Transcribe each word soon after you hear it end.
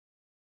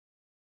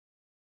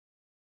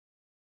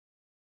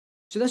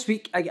So this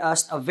week I get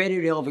asked a very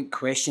relevant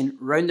question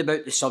round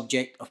about the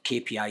subject of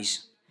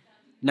KPIs.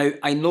 Now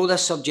I know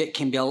this subject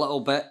can be a little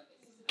bit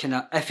kind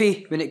of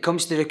iffy when it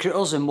comes to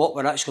recruiters and what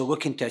we're actually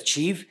looking to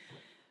achieve,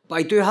 but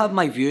I do have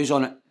my views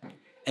on it,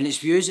 and it's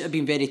views that have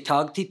been very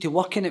targeted to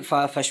working at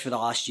Firefish for the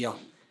last year.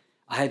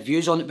 I had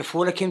views on it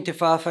before I came to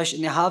Firefish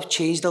and they have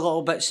changed a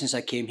little bit since I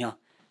came here.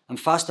 I'm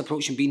fast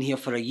approaching being here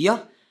for a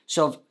year,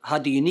 so I've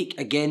had the unique,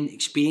 again,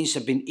 experience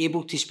of being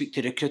able to speak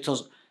to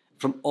recruiters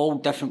from all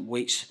different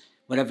weights,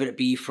 whether it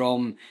be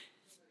from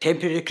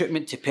temporary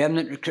recruitment to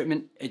permanent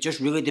recruitment. It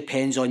just really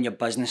depends on your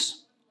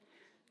business.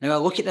 Now I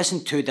look at this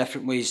in two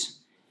different ways.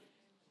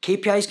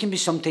 KPIs can be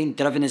sometimes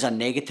driven as a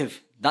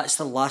negative. That's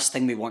the last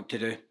thing we want to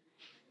do.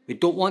 We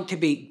don't want to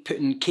be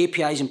putting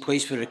KPIs in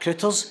place for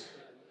recruiters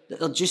that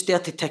they're just there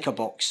to tick a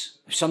box.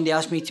 If somebody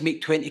asks me to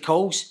make 20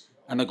 calls,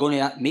 am I going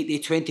to make the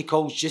 20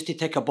 calls just to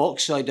tick a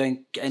box so I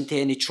don't get into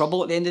any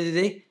trouble at the end of the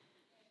day?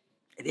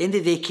 At the end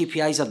of the day,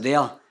 KPIs are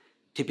there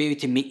to be able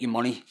to make you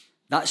money.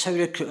 That's how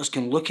recruiters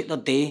can look at their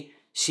day,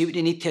 see what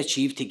they need to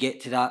achieve to get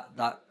to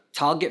that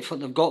target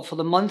they've got for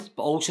the month,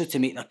 but also to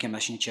make their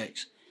commission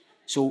checks.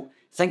 So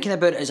thinking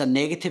about it as a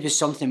negative is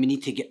something we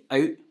need to get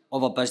out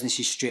of our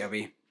businesses straight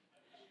away.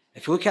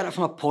 If you look at it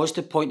from a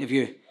positive point of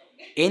view,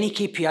 any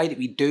KPI that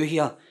we do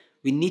here,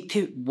 we need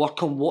to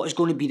work on what is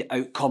going to be the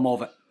outcome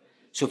of it.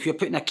 So if you're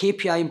putting a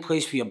KPI in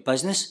place for your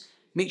business,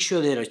 make sure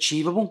they're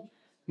achievable.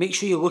 Make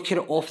sure you look at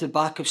it off the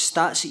back of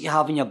stats that you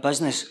have in your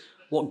business,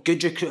 what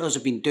good recruiters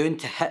have been doing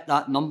to hit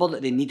that number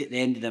that they need at the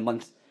end of the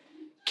month.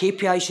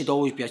 KPIs should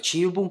always be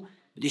achievable,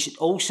 but they should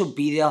also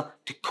be there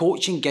to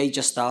coach and guide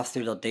your staff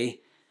through their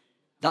day.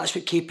 That's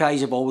what KPIs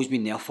have always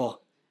been there for.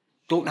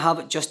 Don't have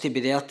it just to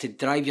be there to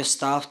drive your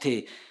staff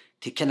to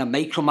kind of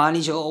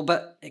micromanage a little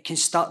bit. It can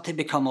start to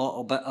become a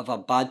little bit of a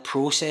bad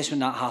process when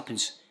that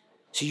happens.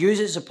 So use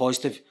it as a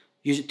positive,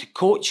 use it to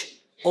coach.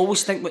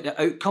 Always think what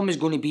the outcome is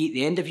going to be at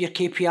the end of your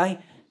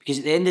KPI, because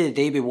at the end of the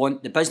day we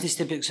want the business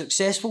to be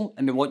successful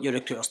and we want your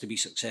recruiters to be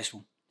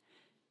successful.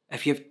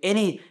 If you have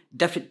any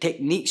different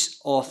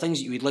techniques or things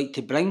that you would like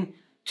to bring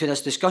to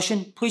this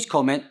discussion, please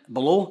comment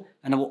below,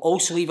 and I will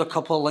also leave a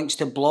couple of links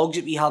to blogs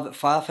that we have at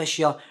Firefish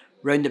here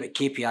round about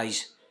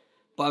KPIs.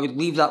 But I would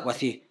leave that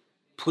with you.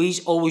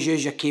 Please always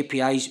use your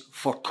KPIs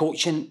for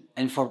coaching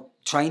and for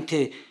trying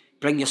to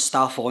bring your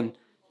staff on.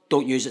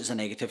 Don't use it as a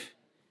negative.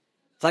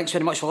 Thanks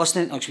very much for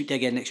listening. I'll speak to you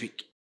again next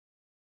week.